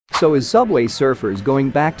So is Subway Surfers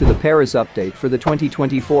going back to the Paris update for the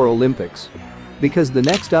 2024 Olympics? Because the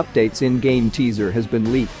next update's in-game teaser has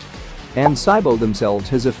been leaked. And Cybo themselves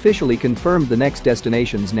has officially confirmed the next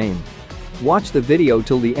destination's name. Watch the video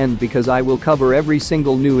till the end because I will cover every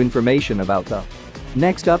single new information about the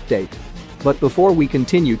next update. But before we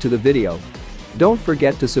continue to the video, don't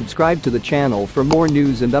forget to subscribe to the channel for more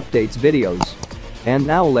news and updates videos. And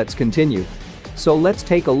now let's continue. So let's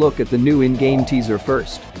take a look at the new in-game teaser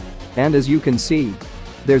first. And as you can see,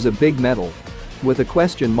 there's a big medal with a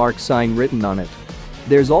question mark sign written on it.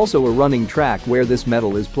 There's also a running track where this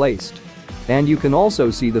medal is placed. And you can also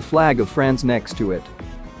see the flag of France next to it,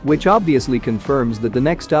 which obviously confirms that the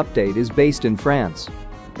next update is based in France.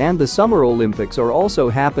 And the Summer Olympics are also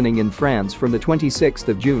happening in France from the 26th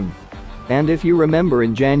of June. And if you remember,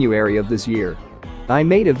 in January of this year, I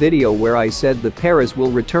made a video where I said that Paris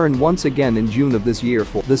will return once again in June of this year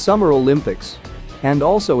for the Summer Olympics. And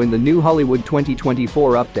also in the new Hollywood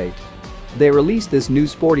 2024 update, they released this new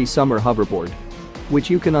sporty summer hoverboard, which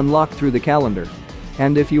you can unlock through the calendar.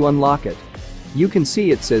 And if you unlock it, you can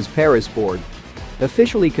see it says Paris board,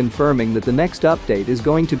 officially confirming that the next update is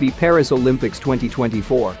going to be Paris Olympics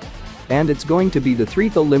 2024. And it's going to be the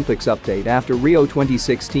 3rd Olympics update after Rio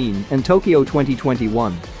 2016 and Tokyo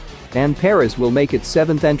 2021. And Paris will make its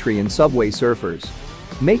 7th entry in Subway Surfers,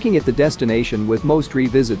 making it the destination with most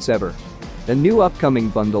revisits ever. A new upcoming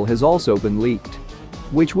bundle has also been leaked,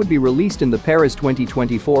 which would be released in the Paris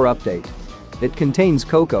 2024 update. It contains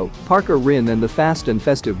Coco, Parker Rin and the Fast and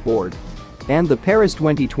Festive board. And the Paris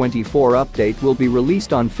 2024 update will be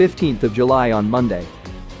released on 15th of July on Monday.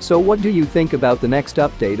 So what do you think about the next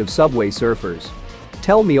update of Subway Surfers?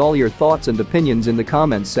 Tell me all your thoughts and opinions in the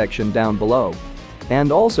comments section down below.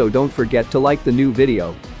 And also don't forget to like the new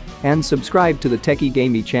video and subscribe to the Tecky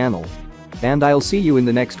Gamie channel. And I'll see you in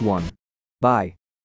the next one. Bye.